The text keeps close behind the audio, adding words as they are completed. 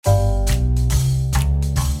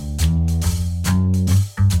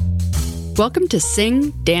Welcome to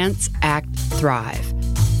Sing, Dance, Act, Thrive,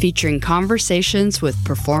 featuring conversations with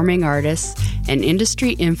performing artists and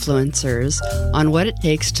industry influencers on what it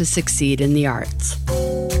takes to succeed in the arts.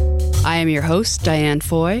 I am your host, Diane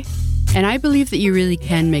Foy, and I believe that you really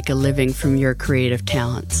can make a living from your creative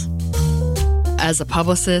talents. As a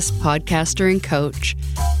publicist, podcaster, and coach,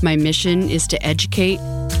 my mission is to educate,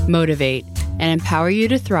 motivate, and empower you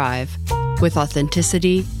to thrive with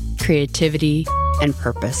authenticity, creativity, and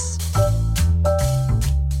purpose.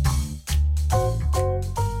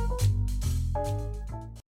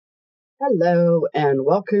 Hello, and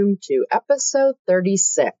welcome to episode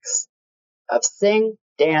 36 of Sing,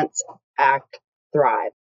 Dance, Act,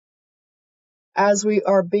 Thrive. As we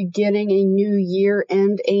are beginning a new year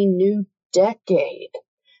and a new decade,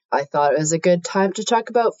 I thought it was a good time to talk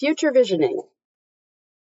about future visioning.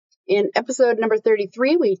 In episode number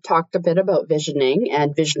 33, we talked a bit about visioning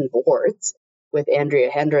and vision boards with Andrea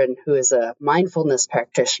Hendren, who is a mindfulness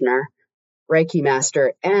practitioner, Reiki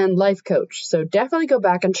master, and life coach. So definitely go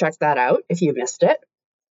back and check that out if you missed it.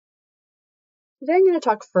 Today I'm going to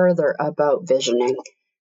talk further about visioning.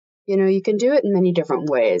 You can do it in many different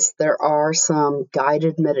ways. There are some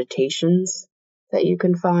guided meditations that you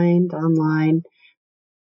can find online,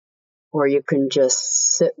 or you can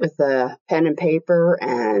just sit with a pen and paper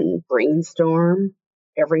and brainstorm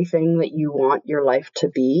everything that you want your life to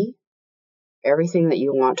be, everything that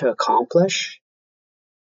you want to accomplish.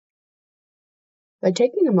 By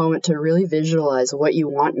taking a moment to really visualize what you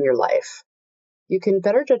want in your life, you can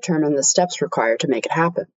better determine the steps required to make it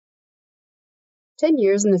happen. 10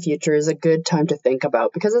 years in the future is a good time to think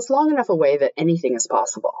about because it's long enough away that anything is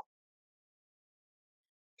possible.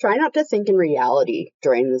 Try not to think in reality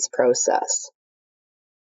during this process.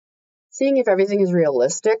 Seeing if everything is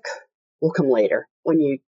realistic will come later when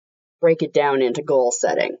you break it down into goal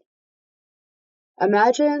setting.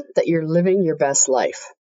 Imagine that you're living your best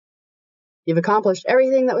life. You've accomplished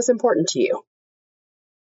everything that was important to you.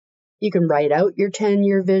 You can write out your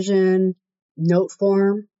 10-year vision, note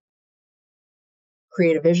form,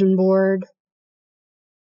 create a vision board.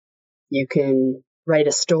 You can write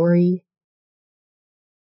a story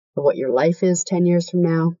of what your life is 10 years from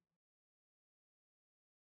now.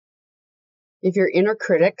 If your inner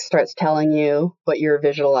critic starts telling you what you're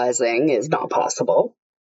visualizing is not possible,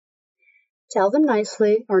 tell them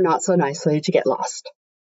nicely or not so nicely to get lost.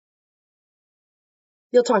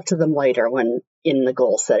 You'll talk to them later when in the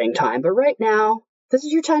goal setting time, but right now, this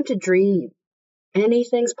is your time to dream.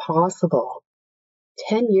 Anything's possible.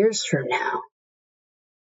 10 years from now,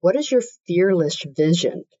 what is your fearless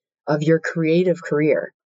vision of your creative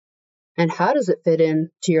career? And how does it fit into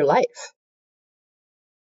your life?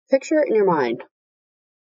 Picture it in your mind.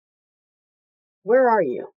 Where are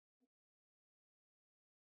you?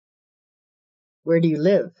 Where do you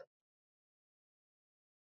live?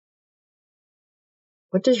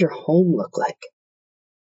 What does your home look like?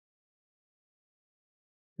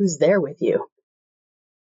 Who's there with you?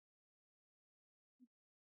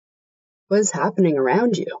 What is happening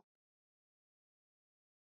around you?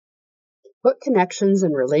 What connections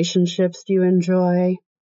and relationships do you enjoy?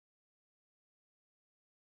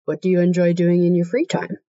 What do you enjoy doing in your free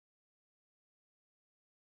time?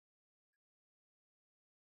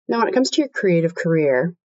 Now, when it comes to your creative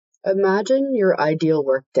career, imagine your ideal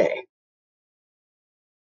workday.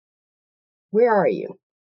 Where are you?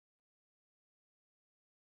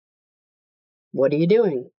 What are you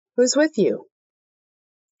doing? Who's with you?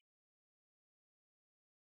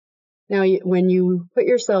 Now, when you put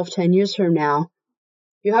yourself 10 years from now,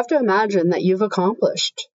 you have to imagine that you've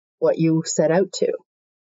accomplished what you set out to.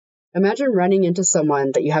 Imagine running into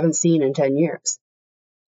someone that you haven't seen in 10 years.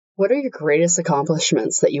 What are your greatest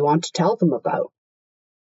accomplishments that you want to tell them about?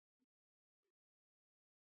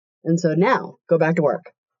 And so now, go back to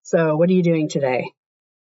work. So what are you doing today?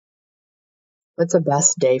 What's the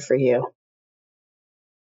best day for you?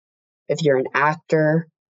 If you're an actor,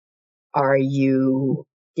 are you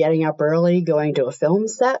getting up early, going to a film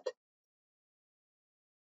set?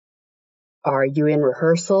 Are you in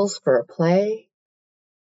rehearsals for a play?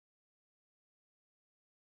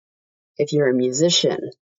 If you're a musician,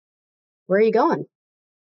 where are you going?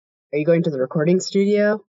 Are you going to the recording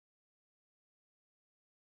studio?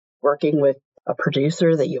 Working with a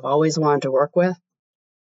producer that you've always wanted to work with?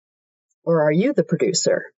 Or are you the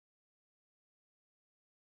producer?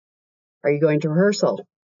 Are you going to rehearsal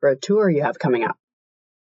for a tour you have coming up?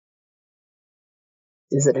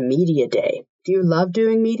 Is it a media day? Do you love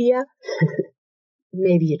doing media?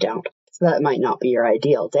 Maybe you don't. So that might not be your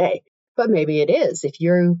ideal day. But maybe it is. If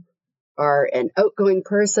you are an outgoing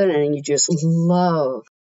person and you just love,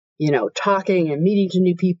 talking and meeting to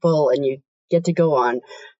new people, and you get to go on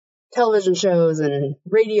television shows and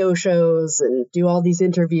radio shows and do all these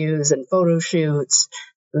interviews and photo shoots.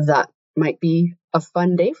 That might be a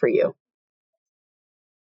fun day for you.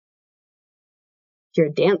 If you're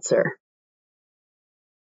a dancer,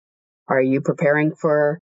 are you preparing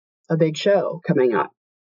for a big show coming up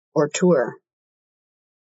or tour?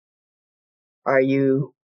 Are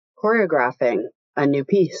you choreographing a new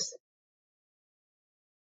piece?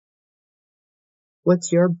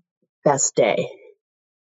 What's your best day?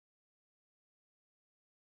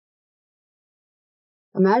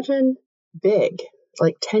 Imagine big,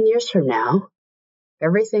 like 10 years from now,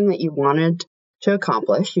 everything that you wanted to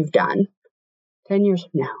accomplish, you've done 10 years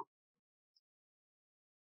from now.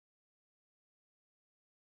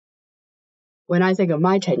 When I think of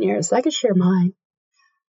my 10 years, I could share mine.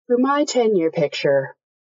 For my 10-year picture,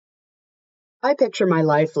 I picture my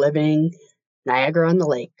life living Niagara on the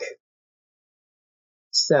Lake.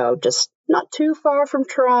 So just not too far from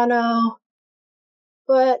Toronto,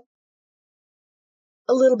 but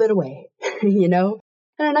a little bit away, in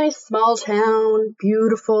a nice small town,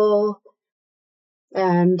 beautiful.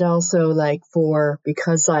 And also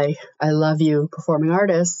because I love you performing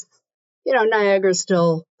artists, Niagara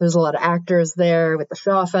still, there's a lot of actors there with the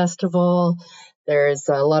Shaw Festival. There's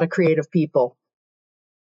a lot of creative people.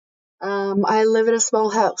 I live in a small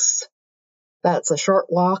house. That's a short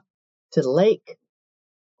walk to the lake.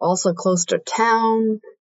 Also close to town.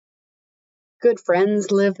 Good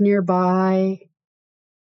friends live nearby.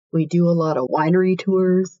 We do a lot of winery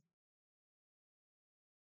tours.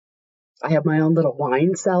 I have my own little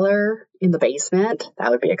wine cellar in the basement. That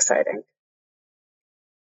would be exciting.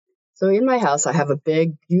 So in my house, I have a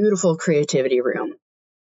big, beautiful creativity room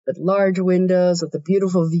with large windows, with a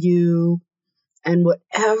beautiful view, and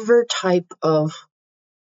whatever type of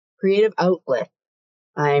creative outlet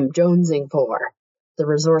I'm jonesing for, the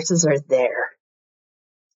resources are there.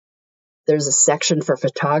 There's a section for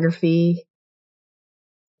photography,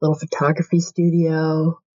 little photography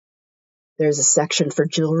studio. There's a section for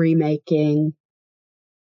jewelry making,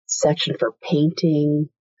 section for painting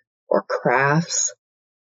or crafts,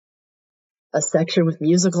 a section with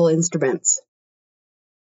musical instruments.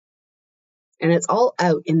 And it's all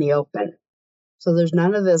out in the open. So there's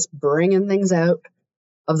none of this bringing things out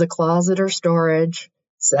of the closet or storage,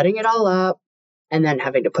 setting it all up, and then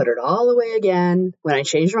having to put it all away again when I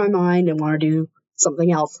change my mind and want to do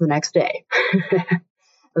something else the next day.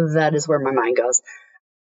 That is where my mind goes.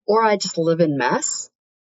 Or I just live in mess.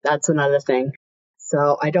 That's another thing.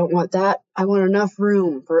 So I don't want that. I want enough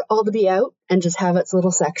room for it all to be out and just have its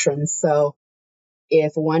little sections. So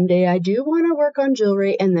if one day I do want to work on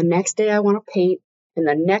jewelry and the next day I want to paint and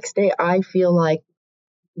the next day I feel like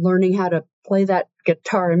learning how to play that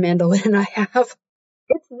guitar and mandolin I have,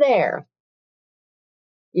 it's there.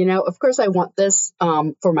 Of course I want this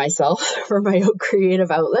for myself, for my own creative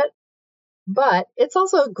outlet, but it's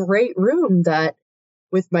also a great room that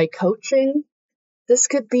with my coaching, this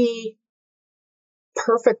could be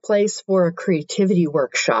perfect place for a creativity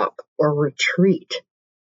workshop or retreat.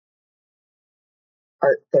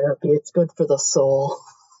 Art therapy, it's good for the soul.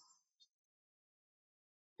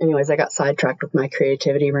 Anyways, I got sidetracked with my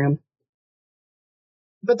creativity room.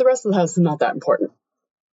 But the rest of the house is not that important.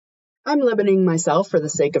 I'm limiting myself for the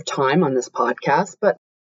sake of time on this podcast, but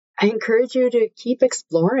I encourage you to keep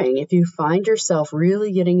exploring if you find yourself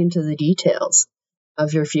really getting into the details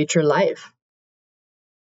of your future life.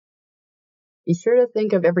 Be sure to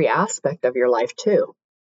think of every aspect of your life too.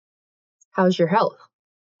 How's your health?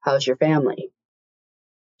 How's your family?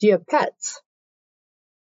 Do you have pets?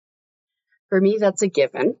 For me, that's a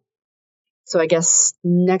given. So I guess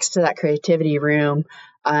next to that creativity room,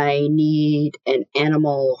 I need an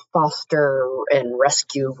animal foster and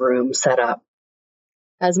rescue room set up,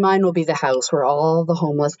 as mine will be the house where all the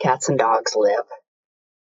homeless cats and dogs live.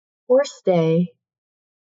 Or stay.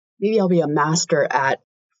 Maybe I'll be a master at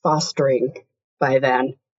fostering by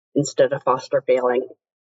then, instead of foster failing.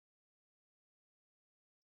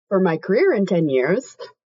 For my career in 10 years,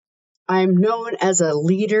 I'm known as a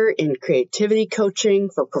leader in creativity coaching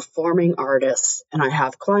for performing artists, and I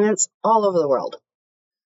have clients all over the world.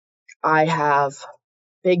 I have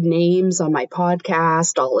big names on my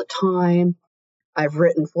podcast all the time. I've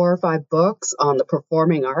written 4 or 5 books on the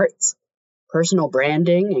performing arts, personal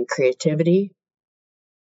branding, and creativity.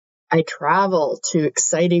 I travel to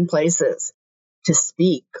exciting places to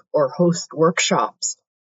speak or host workshops.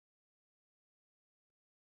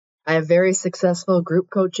 I have very successful group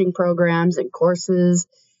coaching programs and courses,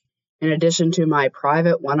 in addition to my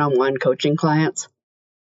private one-on-one coaching clients.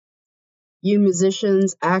 You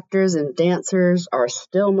musicians, actors, and dancers are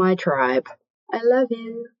still my tribe. I love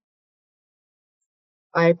you.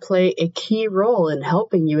 I play a key role in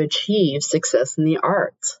helping you achieve success in the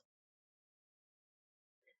arts.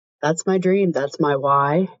 That's my dream. That's my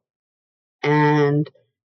why. And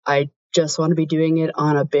I just want to be doing it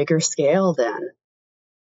on a bigger scale then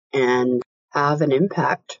and have an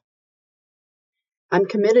impact. I'm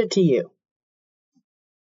committed to you.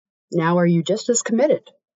 Now, are you just as committed?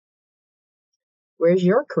 Where's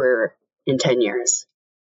your career in 10 years?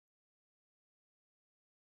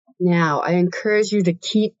 Now, I encourage you to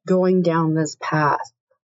keep going down this path.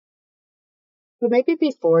 But maybe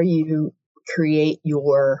before you create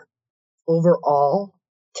your overall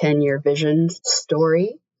 10-year vision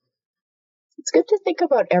story, it's good to think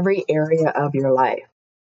about every area of your life.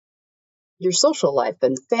 Your social life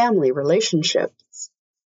and family relationships.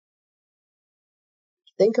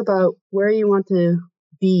 Think about where you want to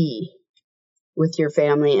be with your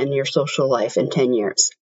family and your social life in 10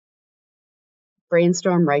 years.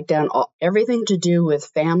 Brainstorm, write down everything to do with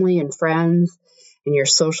family and friends and your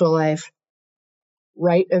social life.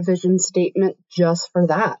 Write a vision statement just for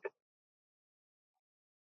that.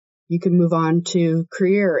 You can move on to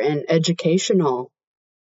career and educational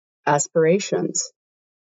aspirations.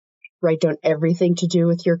 Write down everything to do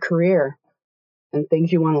with your career and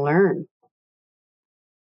things you want to learn.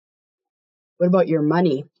 What about your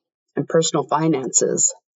money and personal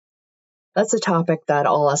finances? That's a topic that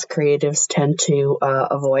all us creatives tend to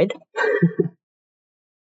avoid.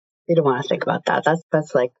 We don't want to think about that.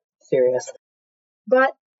 That's like serious.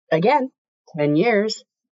 But again, 10 years,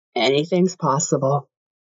 anything's possible.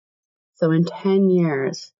 So in 10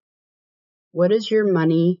 years, what is your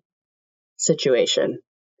money situation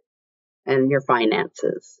and your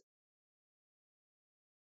finances?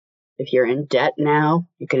 If you're in debt now,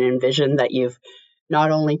 you can envision that you've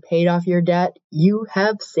not only paid off your debt, you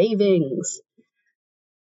have savings.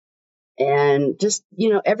 And just,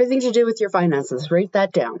 everything to do with your finances, write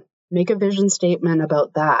that down. Make a vision statement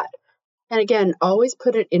about that. And again, always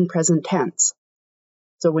put it in present tense.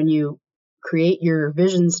 So when you create your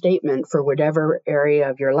vision statement for whatever area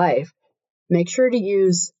of your life, make sure to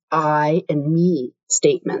use I and me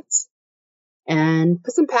statements and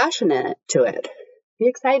put some passion in it to it. Be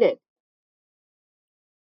excited.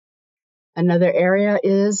 Another area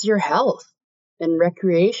is your health and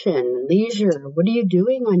recreation, leisure. What are you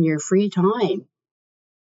doing on your free time?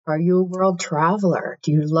 Are you a world traveler?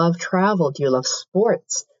 Do you love travel? Do you love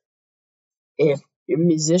sports? If you're a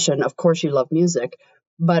musician, of course you love music.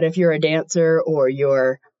 But if you're a dancer or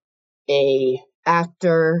you're a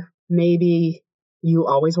actor, maybe you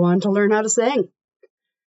always wanted to learn how to sing.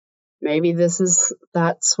 Maybe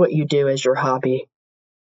that's what you do as your hobby.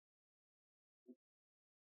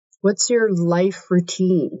 What's your life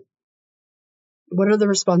routine? What are the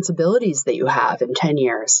responsibilities that you have in 10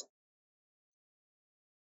 years?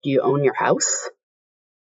 Do you own your house?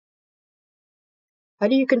 How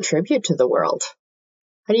do you contribute to the world?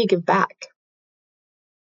 How do you give back?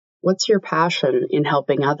 What's your passion in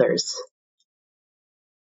helping others?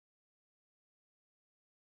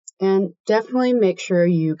 And definitely make sure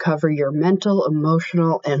you cover your mental,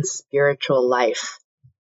 emotional, and spiritual life.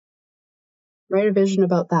 Write a vision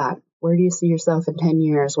about that. Where do you see yourself in 10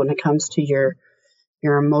 years when it comes to your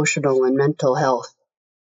emotional and mental health?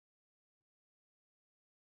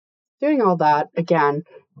 Doing all that, again,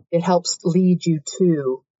 it helps lead you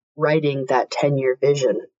to writing that 10-year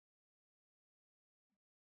vision.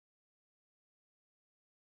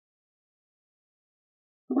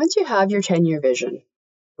 Once you have your 10-year vision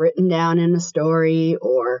written down in a story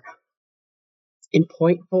or in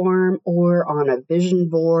point form or on a vision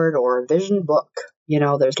board or a vision book,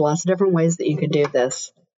 there's lots of different ways that you can do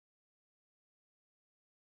this.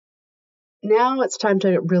 Now it's time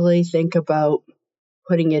to really think about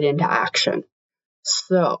putting it into action.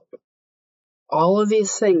 So, all of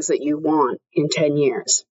these things that you want in 10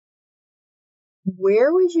 years,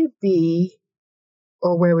 where would you be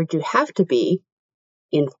or where would you have to be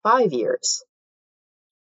in 5 years?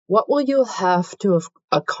 What will you have to have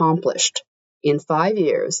accomplished in 5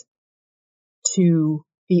 years to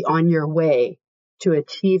be on your way to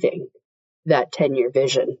achieving that 10-year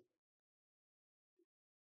vision?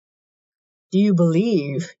 Do you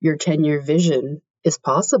believe your 10-year vision is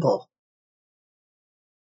possible?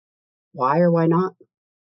 Why or why not?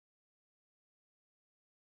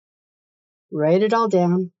 Write it all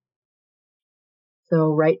down.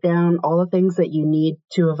 So write down all the things that you need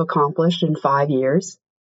to have accomplished in 5 years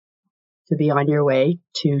to be on your way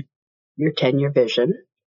to your 10-year vision.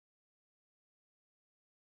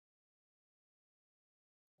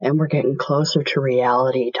 And we're getting closer to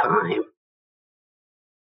reality time.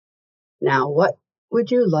 Now, what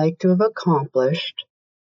would you like to have accomplished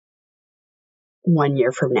 1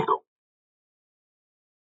 year from now?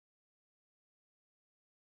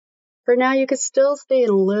 For now, you could still stay in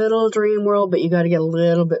a little dream world, but you got to get a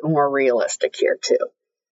little bit more realistic here too.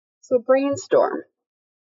 So brainstorm.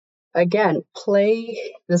 Again, play.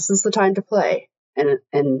 This is the time to play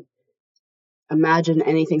and imagine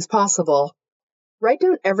anything's possible. Write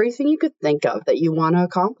down everything you could think of that you want to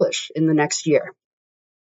accomplish in the next year.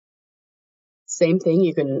 Same thing,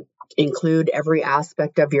 you can include every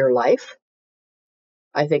aspect of your life.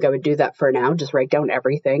 I think I would do that for now. Just write down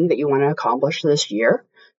everything that you want to accomplish this year,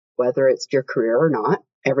 whether it's your career or not,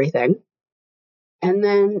 everything. And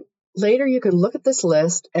then later you can look at this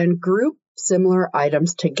list and group similar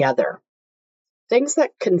items together. Things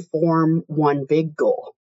that can form one big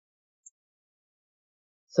goal.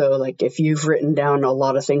 So like if you've written down a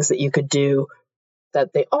lot of things that you could do,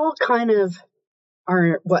 that they all kind of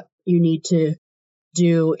are what you need to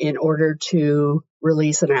do in order to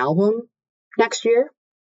release an album next year,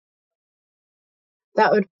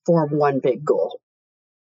 that would form one big goal.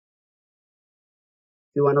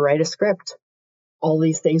 If you want to write a script, all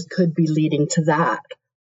these things could be leading to that.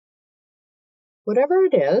 Whatever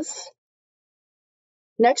it is,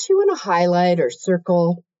 next you want to highlight or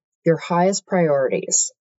circle your highest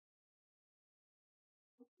priorities.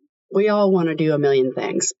 We all want to do a million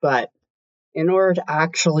things, but in order to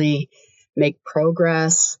actually make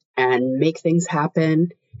progress and make things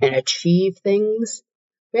happen and achieve things,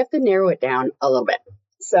 we have to narrow it down a little bit.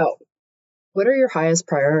 So, what are your highest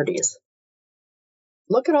priorities?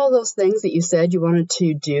 Look at all those things that you said you wanted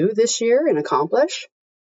to do this year and accomplish.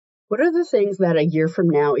 What are the things that a year from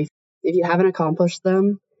now, if you haven't accomplished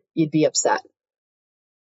them, you'd be upset?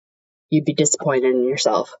 You'd be disappointed in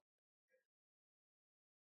yourself.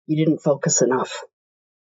 You didn't focus enough.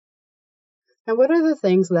 And what are the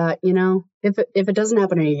things that, if it doesn't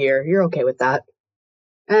happen in a year, you're okay with that.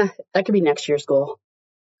 That could be next year's goal.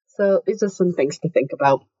 So these are some things to think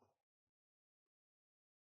about.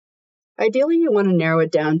 Ideally, you want to narrow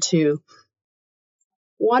it down to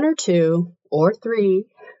 1 or 2 or 3,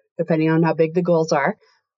 depending on how big the goals are.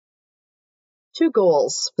 2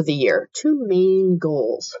 goals for the year, 2 main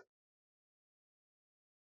goals.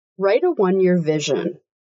 Write a 1-year vision.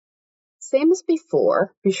 Same as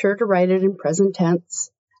before, be sure to write it in present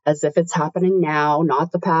tense, as if it's happening now,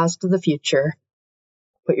 not the past or the future.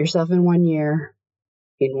 Put yourself in 1 year.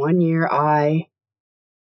 In 1 year, I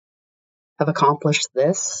have accomplished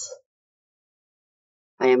this.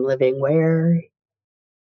 I am living where.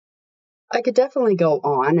 I could definitely go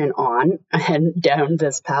on and down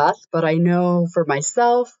this path, but I know for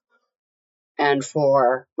myself and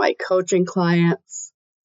for my coaching clients,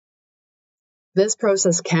 this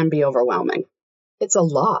process can be overwhelming. It's a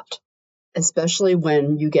lot, especially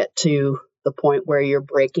when you get to the point where you're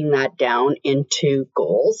breaking that down into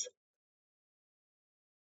goals.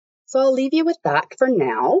 So I'll leave you with that for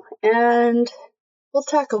now, and we'll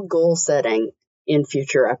tackle goal setting in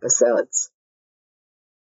future episodes.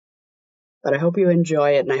 But I hope you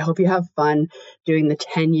enjoy it, and I hope you have fun doing the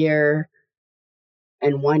 10-year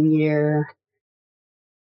and 1 year.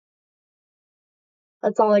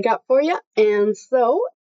 That's all I got for you. And so,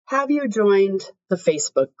 have you joined the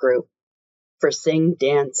Facebook group for Sing,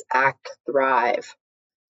 Dance, Act, Thrive?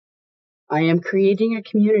 I am creating a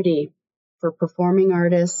community for performing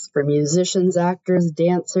artists, for musicians, actors,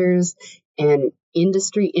 dancers, and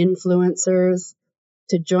industry influencers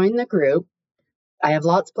to join the group. I have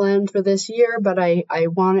lots planned for this year, but I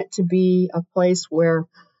want it to be a place where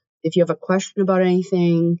if you have a question about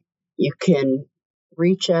anything, you can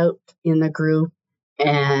reach out in the group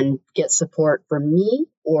and get support from me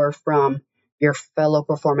or from your fellow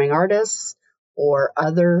performing artists or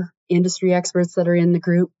other industry experts that are in the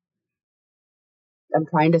group. I'm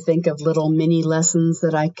trying to think of little mini lessons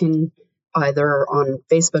that I can either on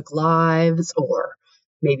Facebook Lives or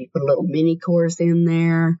maybe put a little mini course in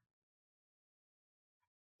there.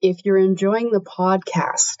 If you're enjoying the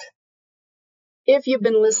podcast, if you've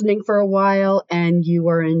been listening for a while and you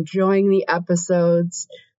are enjoying the episodes,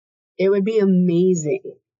 it would be amazing.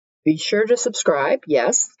 Be sure to subscribe,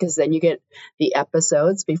 yes, because then you get the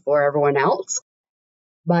episodes before everyone else.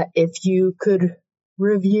 But if you could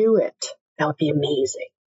review it, that would be amazing.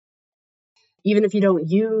 Even if you don't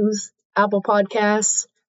use Apple Podcasts,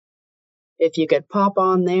 if you could pop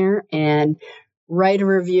on there and write a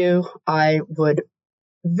review, I would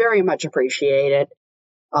very much appreciate it.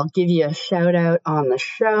 I'll give you a shout out on the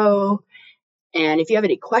show. And if you have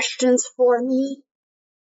any questions for me,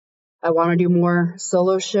 I want to do more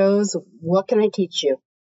solo shows. What can I teach you?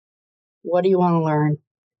 What do you want to learn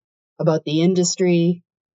about the industry,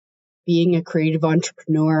 being a creative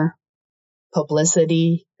entrepreneur,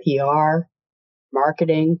 publicity, PR,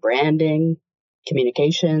 marketing, branding,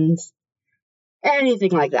 communications,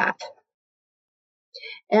 anything like that.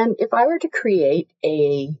 And if I were to create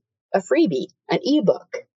a freebie, an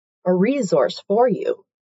ebook, a resource for you,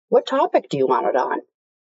 what topic do you want it on?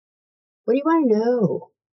 What do you want to know?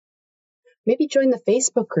 Maybe join the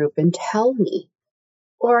Facebook group and tell me.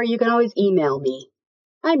 Or you can always email me.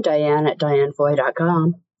 I'm Diane at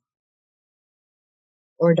dianefoy.com.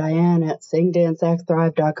 Or Diane at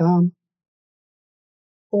singdanceactthrive.com.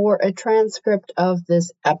 For a transcript of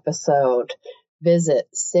this episode, visit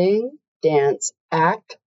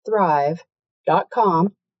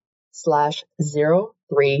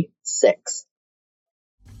singdanceactthrive.com/036.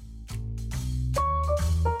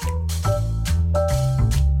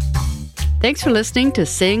 Thanks for listening to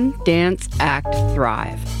Sing, Dance, Act,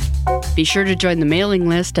 Thrive. Be sure to join the mailing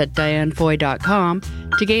list at dianefoy.com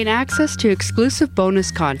to gain access to exclusive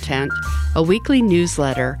bonus content, a weekly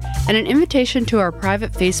newsletter, and an invitation to our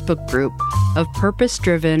private Facebook group of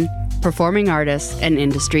purpose-driven performing artists and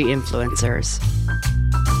industry influencers.